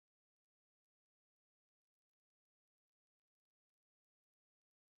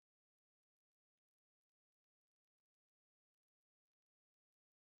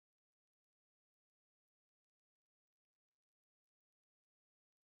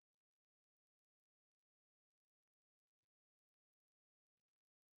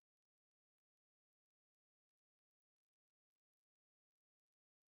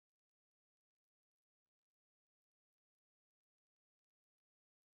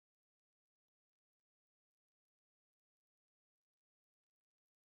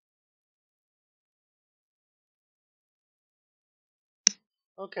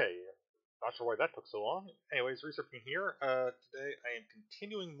Okay, not sure why that took so long. Anyways, researching here. Today I am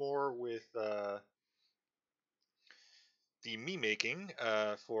continuing more with the me making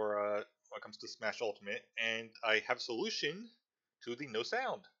for when it comes to Smash Ultimate, and I have a solution to the no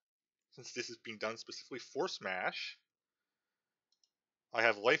sound. Since this is being done specifically for Smash, I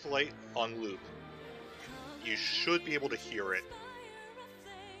have Life Light on loop. You should be able to hear it.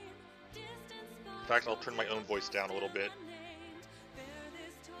 In fact, I'll turn my own voice down a little bit.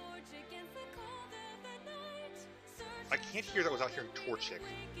 I can't hear that without hearing Torchic.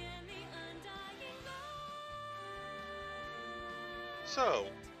 So,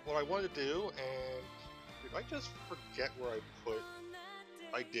 what I wanted to do, and did I just forget where I put?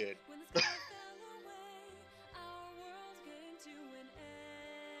 I did.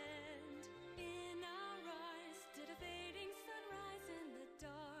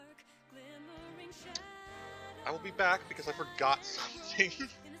 I will be back because I forgot something.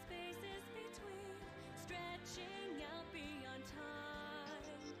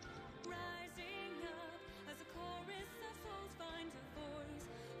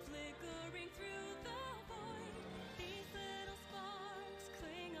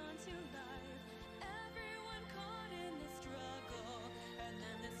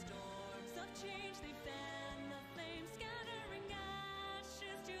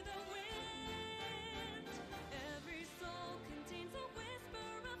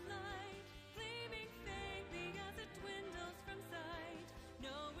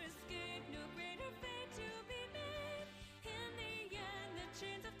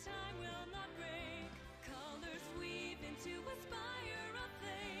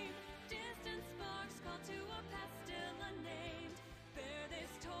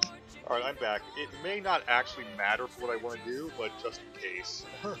 Alright, I'm back. It may not actually matter for what I want to do, but just in case.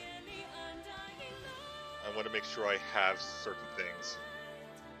 I want to make sure I have certain things.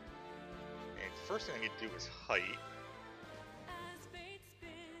 And first thing I need to do is height.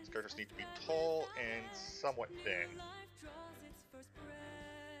 These characters need to be tall and somewhat thin.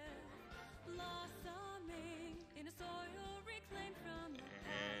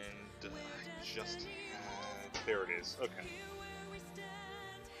 And I just had... There it is. Okay.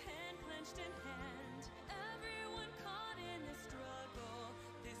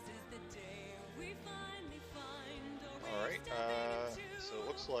 Alright, so it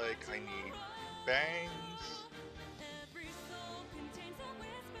looks like I need bangs.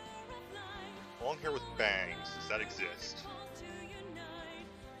 Long hair with bangs, does that exist?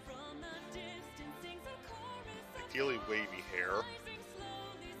 Ideally wavy hair.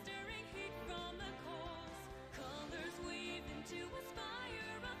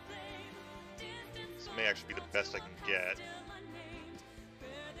 This may actually be the best I can get.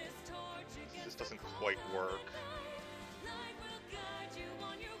 This doesn't quite work.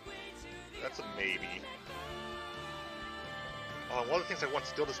 That's a maybe. One of the things I want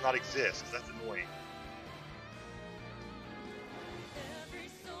still does not exist. That's annoying.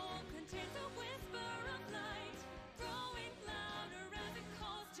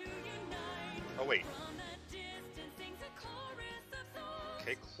 Oh wait.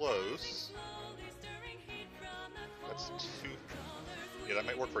 Okay, close. That's too... Yeah, that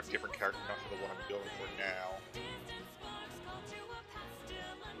might work for a different character, not for the one I'm going for now.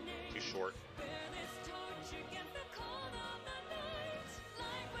 Too short.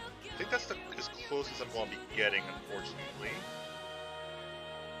 I think that's as close as I'm going to be getting, unfortunately.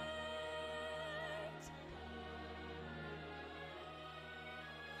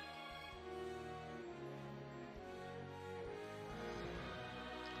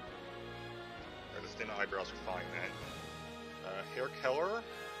 Alright, the thin eyebrows are fine then. Hair color,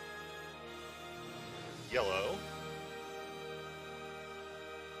 yellow.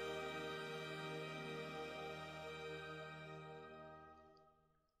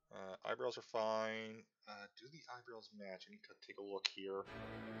 Eyebrows are fine. Do the eyebrows match? I need to take a look here.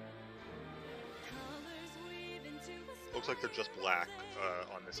 Looks like they're just black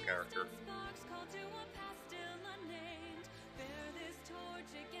on this character.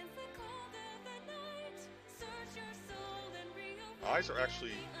 Eyes are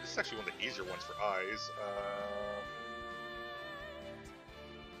actually... This is actually one of the easier ones for eyes.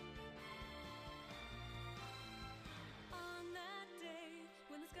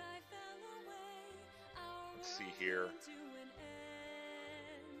 Let's see here.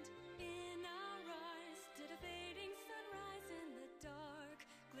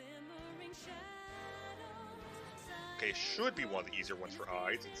 Okay, it should be one of the easier ones for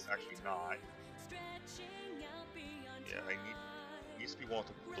eyes. It's actually not. Yeah, needs to be one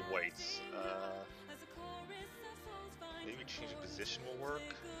with the whites. Maybe changing position will work.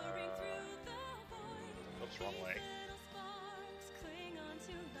 Oops, wrong way.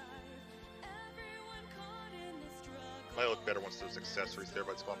 Might look better once there's accessories there,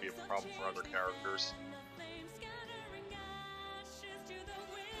 but it's going to be a problem for other characters.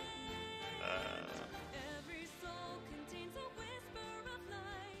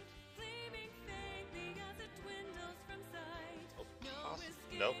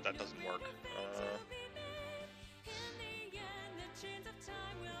 Nope, that doesn't work.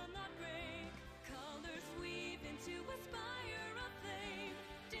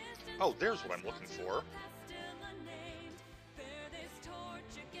 Oh, there's what I'm looking for.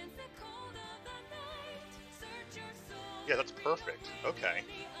 Yeah, that's perfect. Okay.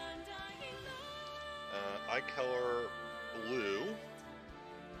 Eye color blue.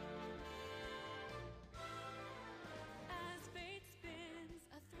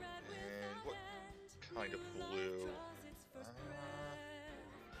 And what kind of blue?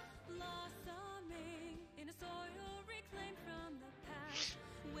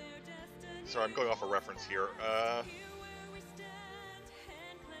 Sorry, I'm going off a reference here.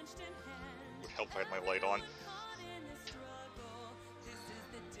 Would help if I had my light on.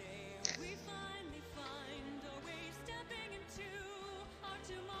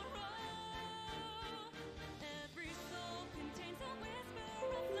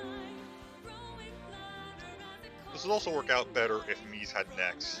 This would also work out better if Mies had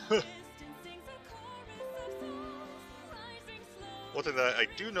necks. One thing that I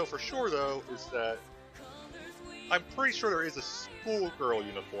do know for sure, though, is that I'm pretty sure there is a schoolgirl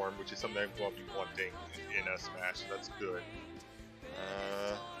uniform, which is something I'm going to be wanting in a Smash, so that's good.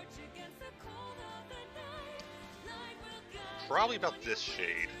 Probably about this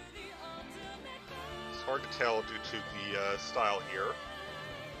shade. It's hard to tell due to the style here.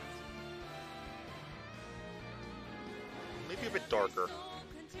 Maybe a bit darker.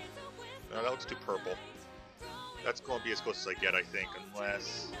 No, that looks too purple. That's going to be as close as I get, I think,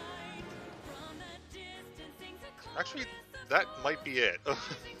 unless... Actually, that might be it.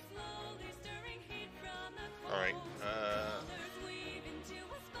 Alright,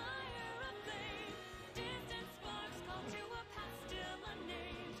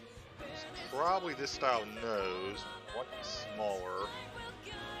 probably this style nose. Want to be smaller.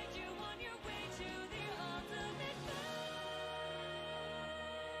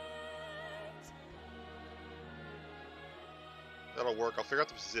 That'll work. I'll figure out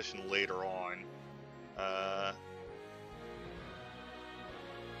the position later on.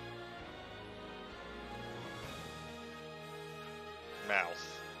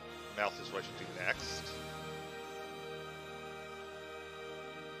 Mouth. Mouth is what I should do next.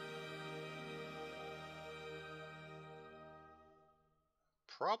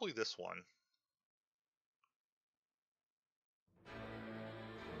 Probably this one.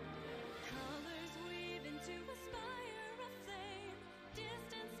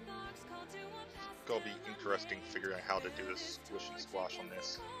 It's gonna be interesting figuring out how to do this squish and squash on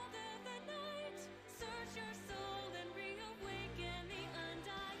this.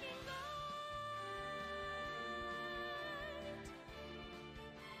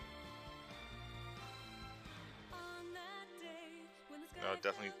 No,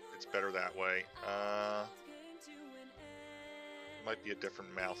 definitely it's better that way. Might be a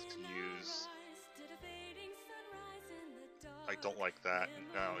different mouth to use. I don't like that.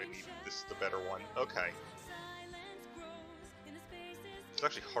 No, this is the better one. Okay. It's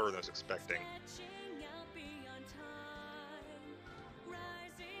actually harder than I was expecting.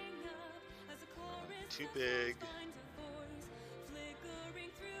 Too big.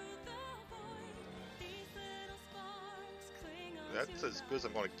 That's as good as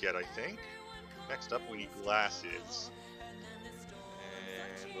I'm going to get, I think. Next up, we need glasses.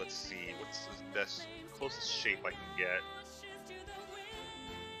 And let's see, what's the best, closest shape I can get?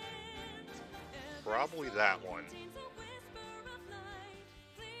 Probably that one.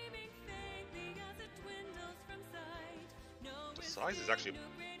 The size is actually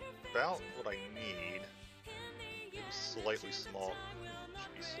about what I need. Maybe slightly small.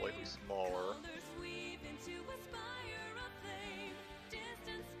 Should be slightly smaller.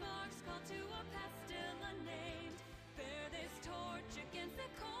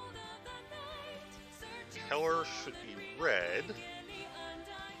 Color should be red.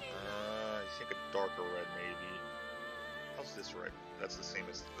 I think a darker red, maybe. How's this red? That's the same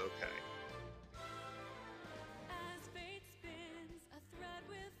as... okay.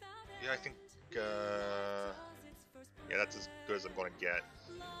 Yeah, I think... yeah, that's as good as I'm going to get.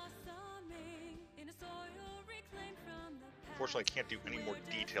 Unfortunately, I can't do any more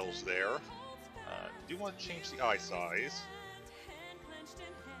details there. Do want to change the eye size.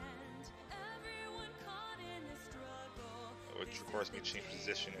 Which requires me to change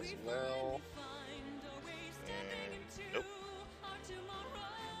position as well. And nope.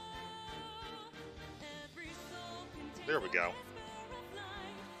 There we go.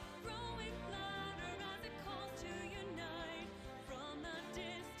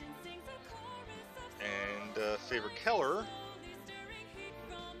 And favorite color.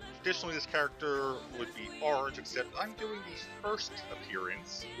 Traditionally, this character would be orange, except I'm doing the first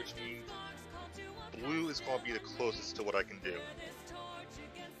appearance, which means blue is going to be the closest to what I can do.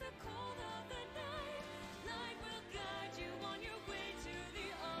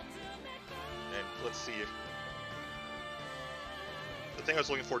 And let's see if the thing I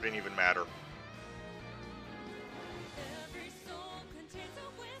was looking for didn't even matter.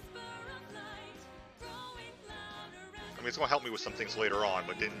 I mean, it's going to help me with some things later on,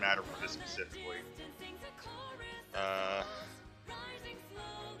 but it didn't matter for this specifically.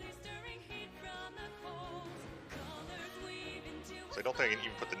 So I don't think I can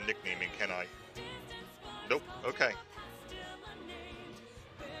even put the nickname in, can I? Nope, okay.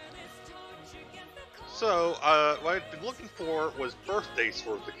 So, what I've been looking for was birthdays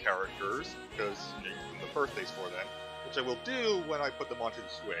for the characters, because you know, you can the birthdays for them, which I will do when I put them onto the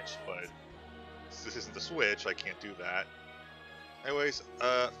Switch, but this isn't the Switch, I can't do that. Anyways,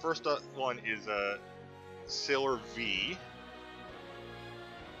 first one is Sailor V.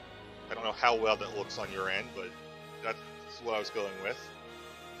 I don't know how well that looks on your end, but that's what I was going with.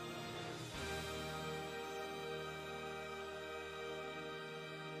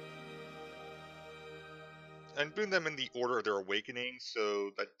 And doing them in the order of their awakening,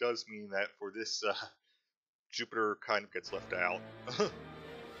 so that does mean that for this, Jupiter kind of gets left out.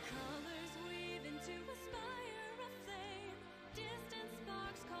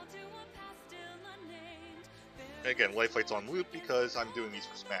 Again, Life Light's on loop because I'm doing these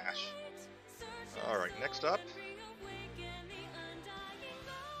for Smash. Alright, next up.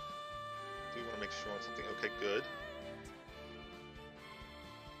 Do want to make sure on something. Okay, good.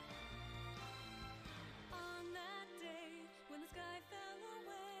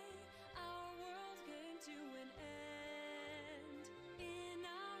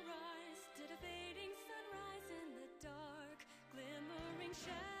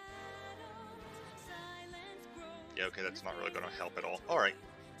 Yeah, okay, that's not really going to help at all. Alright.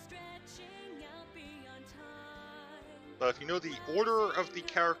 But if you know the order of the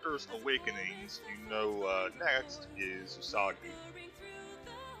characters' awakenings, you know next is Usagi.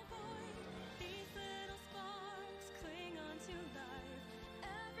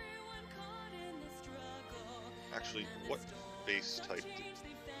 Actually, what face type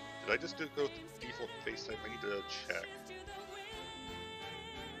did I just go with the default face type? I need to check.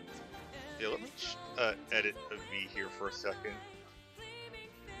 Yeah, let me edit a V here for a second.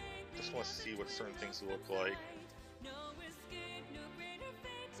 Just want to see what certain things look like.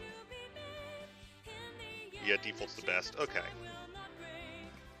 Yeah, default's the best. Okay.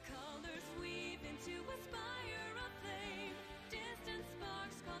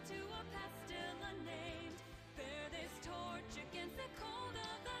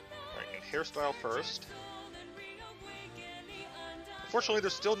 Alright, and hairstyle first. Unfortunately,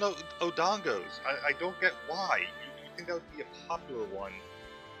 there's still no Odongos. I don't get why. You think that would be a popular one.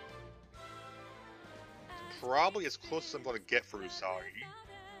 Probably as close as I'm going to get for Usagi.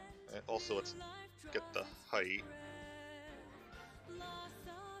 And also, let's get the height.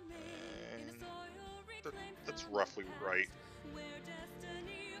 And that's roughly right.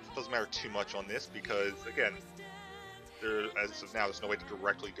 Doesn't matter too much on this because, again, there, as of now, there's no way to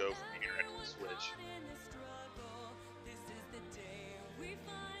directly go from the internet to the Switch.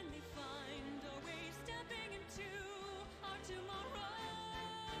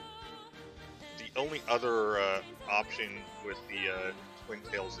 The only other option with the Twin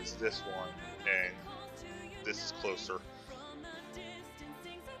Tails is this one, and this is closer.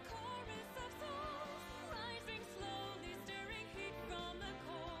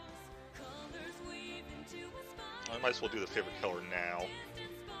 I might as well do the favorite color now.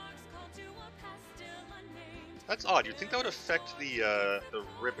 That's odd. You'd think that would affect the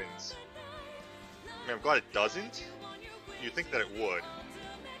ribbons. I mean, I'm glad it doesn't. You'd think that it would.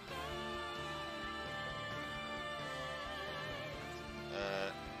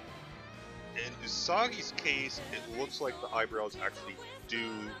 In Usagi's case, it looks like the eyebrows actually do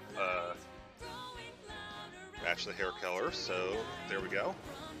match the hair color, so there we go.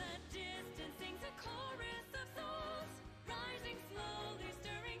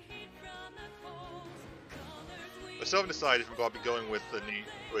 I still haven't decided if I'm going to be going with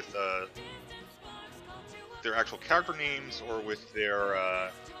their actual character names or with their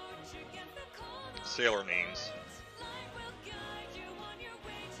sailor names.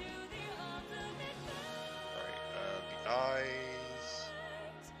 Alright, the eyes.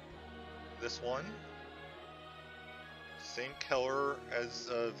 This one. Same color as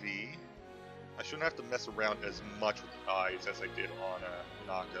V. I shouldn't have to mess around as much with the eyes as I did on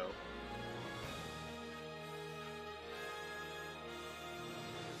Minako.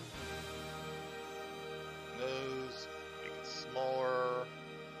 Nose, make it smaller.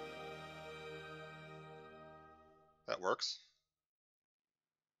 That works.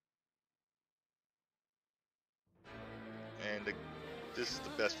 And this is the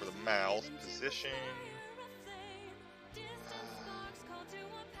best for the mouth position. It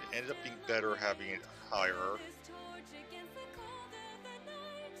ended up being better having it higher.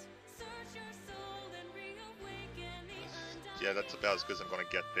 Yeah, that's about as good as I'm going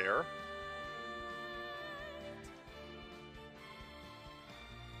to get there.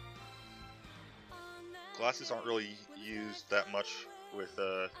 Glasses aren't really used that much with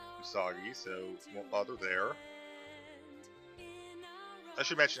Usagi, so won't bother there. I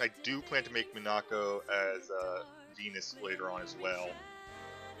should mention I do plan to make Minako as Venus later on as well.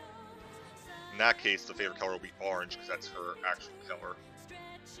 In that case, the favorite color will be orange because that's her actual color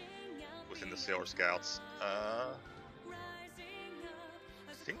within the Sailor Scouts. I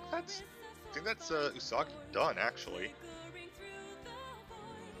think that's Usagi done actually.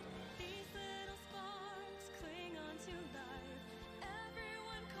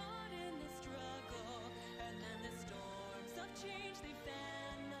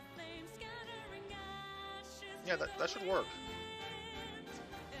 Yeah, that should work.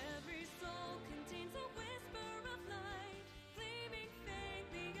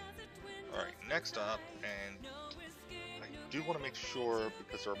 Alright, next up, and I do want to make sure,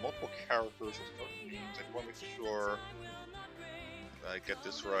 because there are multiple characters with different names, I do want to make sure I get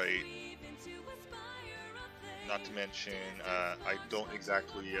this right. Not to mention, I don't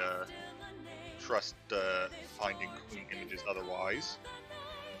exactly trust finding clean images otherwise.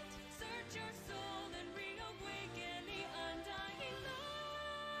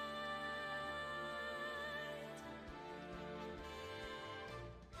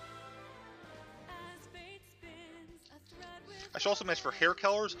 I should also mention for hair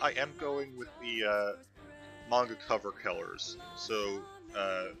colors, I am going with the manga cover colors. So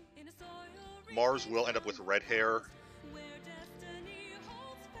Mars will end up with red hair.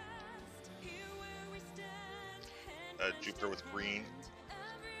 Jupiter with green.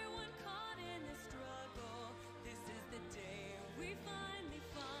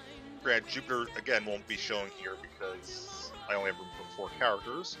 Granted, Jupiter again won't be shown here because I only have room for 4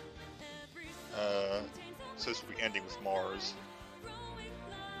 characters. So this will be ending with Mars.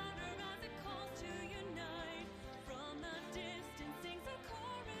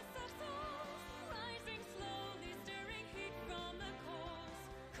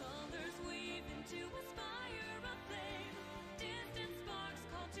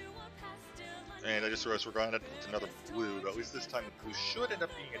 And I just realized we're going to end up with another blue, but at least this time the blue should end up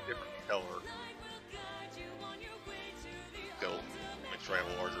being a different color. Still, make sure I have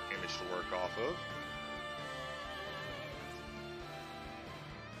a larger image to work off of.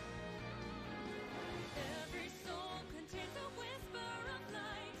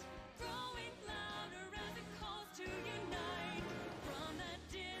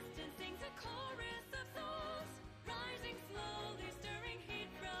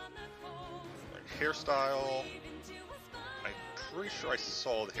 Hairstyle, I'm pretty sure I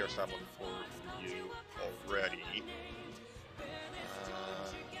saw the hairstyle before you already.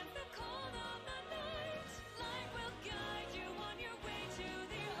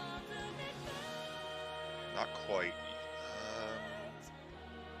 Not quite.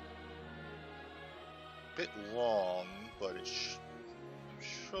 Bit long, but it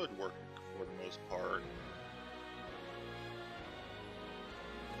should work for the most part.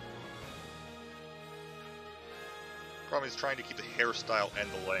 Problem is trying to keep the hairstyle and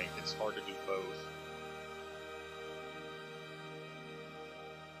the length. It's hard to do both.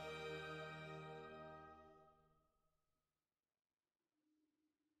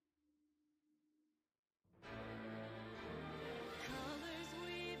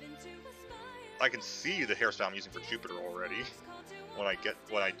 I can see the hairstyle I'm using for Jupiter already when I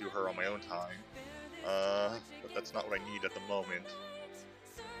do her on my own time. But that's not what I need at the moment.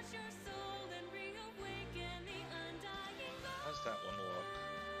 How's that one look?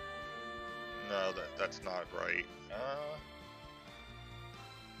 No, that's not right.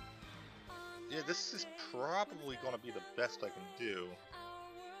 Yeah, this is probably going to be the best I can do.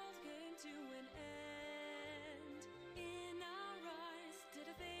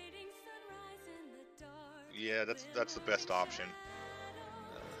 Yeah, that's the best option.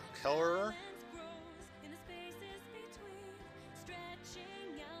 Keller.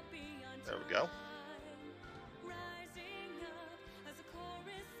 There we go.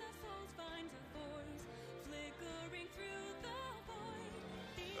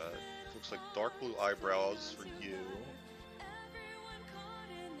 Looks like dark blue eyebrows for you.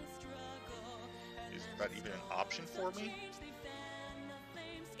 Is that even an option for me?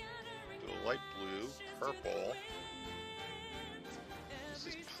 Do a light blue, purple. This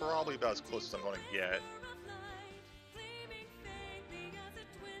is probably about as close as I'm going to get.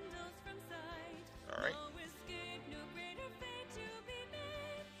 Alright.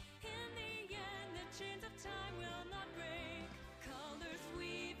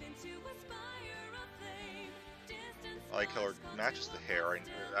 Eye color matches the hair, I know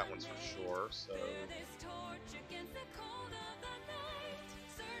that one's for sure, so...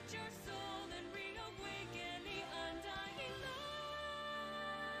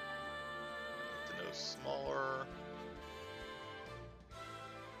 The nose smaller.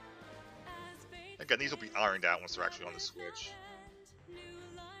 Again, these will be ironed out once they're actually on the Switch.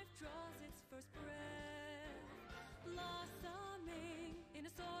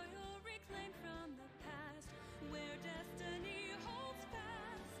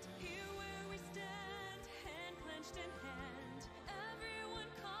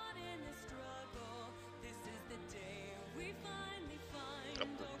 Oh,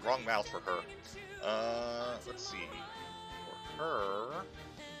 wrong mouth for her. Let's see. For her...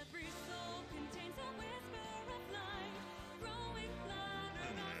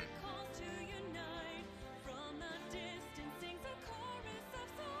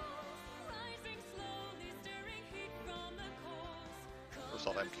 First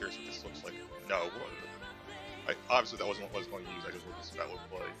off, I'm curious what this looks like. No, obviously that wasn't what I was going to use. I just looked at what that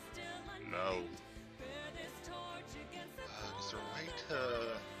looked like. No. Is there a way to...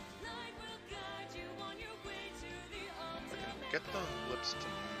 I can get the lips to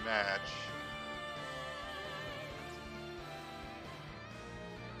match.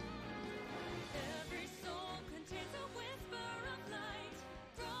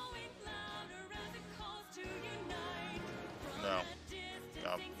 No.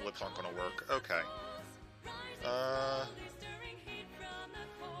 No, lips aren't going to work. Okay.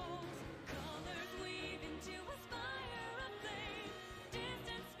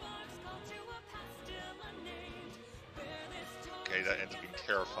 Okay, that ends up being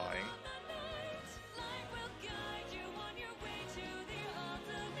terrifying.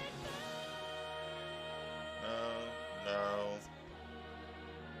 No.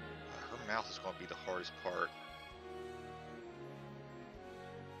 Her mouth is going to be the hardest part.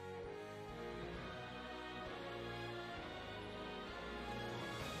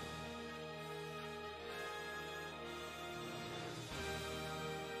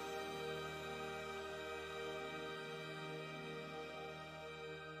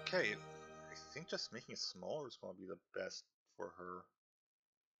 Okay, I think just making it smaller is going to be the best for her.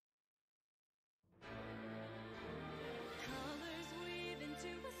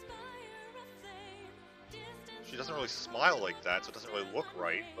 She doesn't really smile like that, so it doesn't really look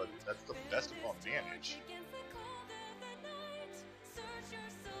right, but that's the best we can manage.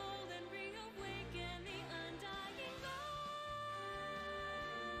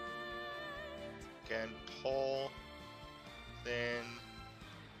 Again, tall, thin.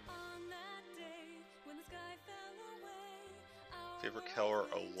 Favorite color,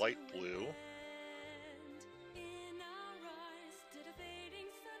 a light blue.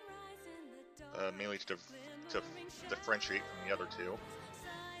 Mainly to differentiate from the other two.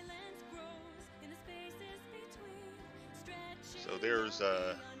 So there's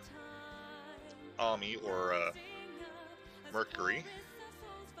Ami, or Mercury.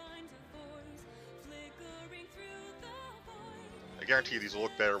 I guarantee you these will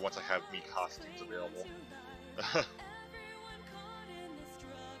look better once I have Mii costumes available.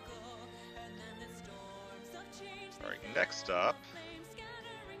 Alright, next up.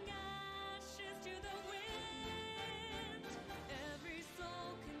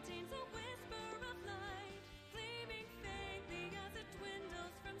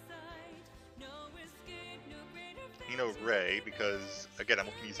 Ray, because again I'm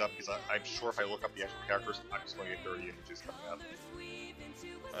looking these up because I'm sure if I look up the actual characters I'm just going to get 30 images coming up.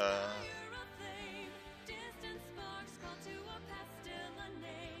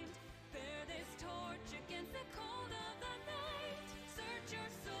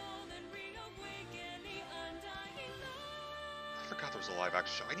 I forgot there was a live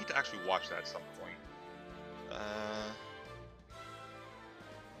action show. I need to actually watch that at some point.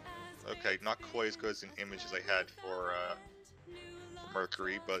 Okay, not quite as good as an image as I had for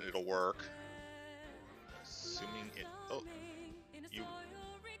Mercury, but it'll work. Assuming it... Oh, you...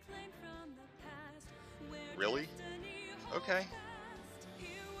 Really? Okay.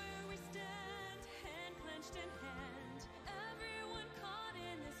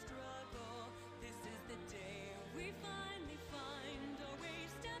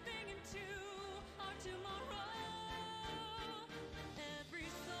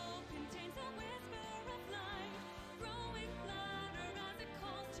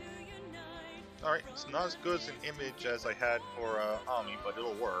 Alright, it's not as good as an image as I had for Ami, but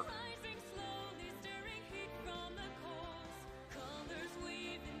it'll work.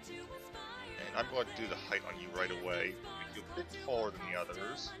 And I'm going to do the height on you right away. Make you a bit taller than the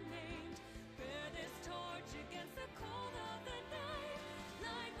others.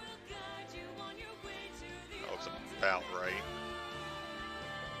 That looks about right.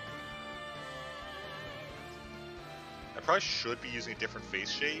 I probably should be using a different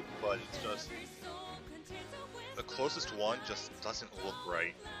face shape, but it's just... the closest one just doesn't look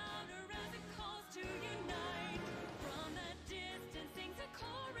right.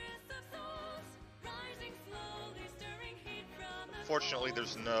 Fortunately,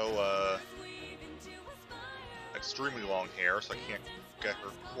 there's no extremely long hair, so I can't get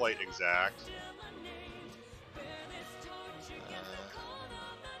her quite exact.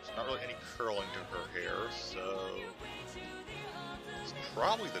 There's not really any curling to her hair, so it's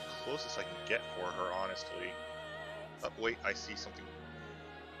probably the closest I can get for her, honestly. Oh, wait, I see something.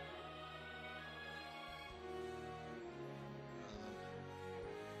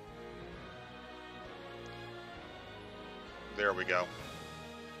 There we go.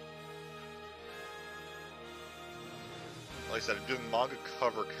 Like I said, I'm doing manga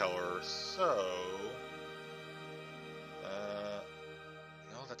cover color, so...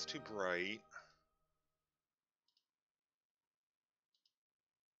 no, that's too bright.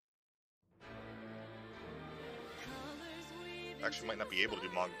 Actually, might not be able to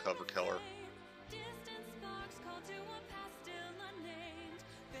do manga cover color.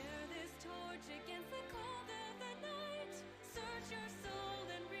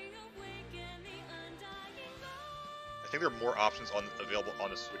 I think there are more options available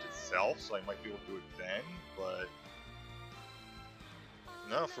on the Switch itself, so I might be able to do it then, but...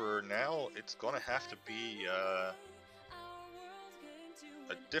 no, for now, it's gonna have to be a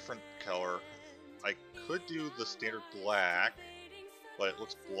different color. I could do the standard black, but it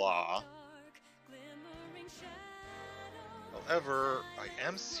looks blah. However, I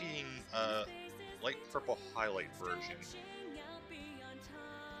am seeing a light purple highlight version.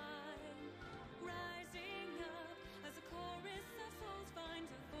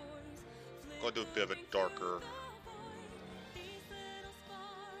 I'll do a bit of a darker.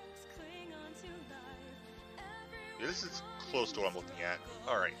 Yeah, this is close to what I'm looking at.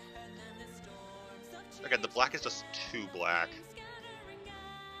 Alright. Again, the black is just too black.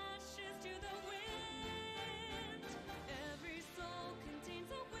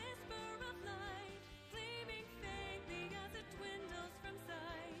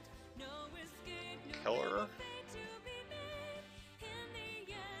 Color.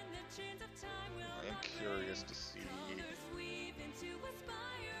 I am curious to see.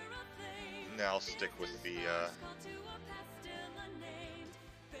 Now I'll stick with the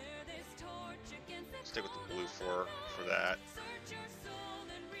blue for that.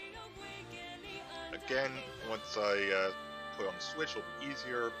 Again, once I put it on the Switch, it'll be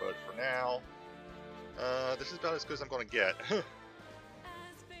easier. But for now, this is about as good as I'm going to get.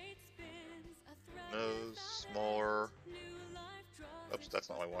 Nose smaller. Oops, that's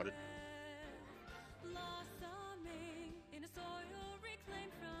not what I wanted.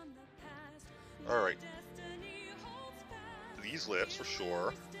 Alright. These lips for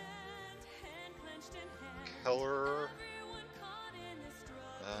sure. Color.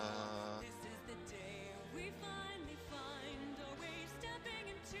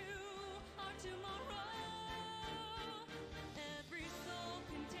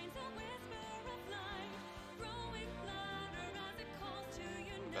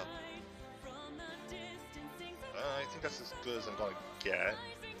 I think that's as good as I'm going to get.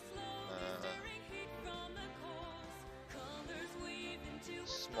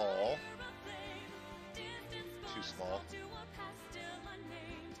 Small. Too small.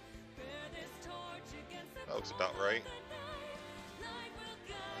 That looks about right.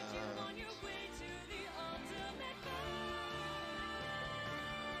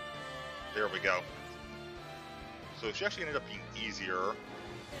 There we go. So she actually ended up being easier.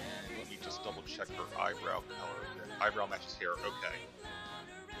 Let me just double check her eyebrow color. Eyebrow matches hair, okay.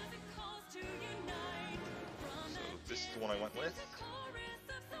 this is the one I went with.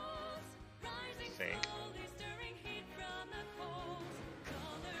 I think.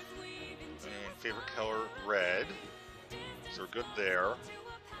 And favorite color, red. So we're good there.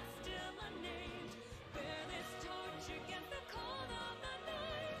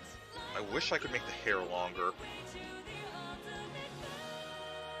 I wish I could make the hair longer.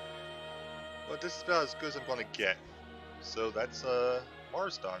 But this is about as good as I'm gonna get. So that's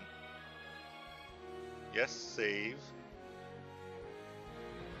Mars done. Yes, save.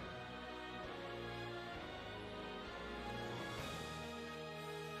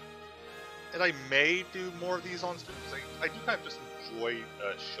 And I may do more of these on stream because I do kind of just enjoy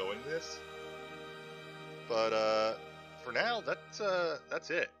showing this. But for now, that's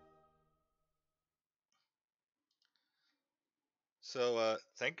it. So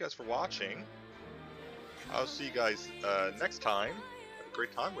thank you guys for watching. I'll see you guys next time. Have a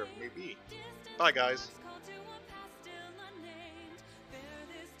great time wherever it may be. Bye, guys.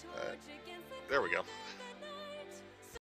 There we go.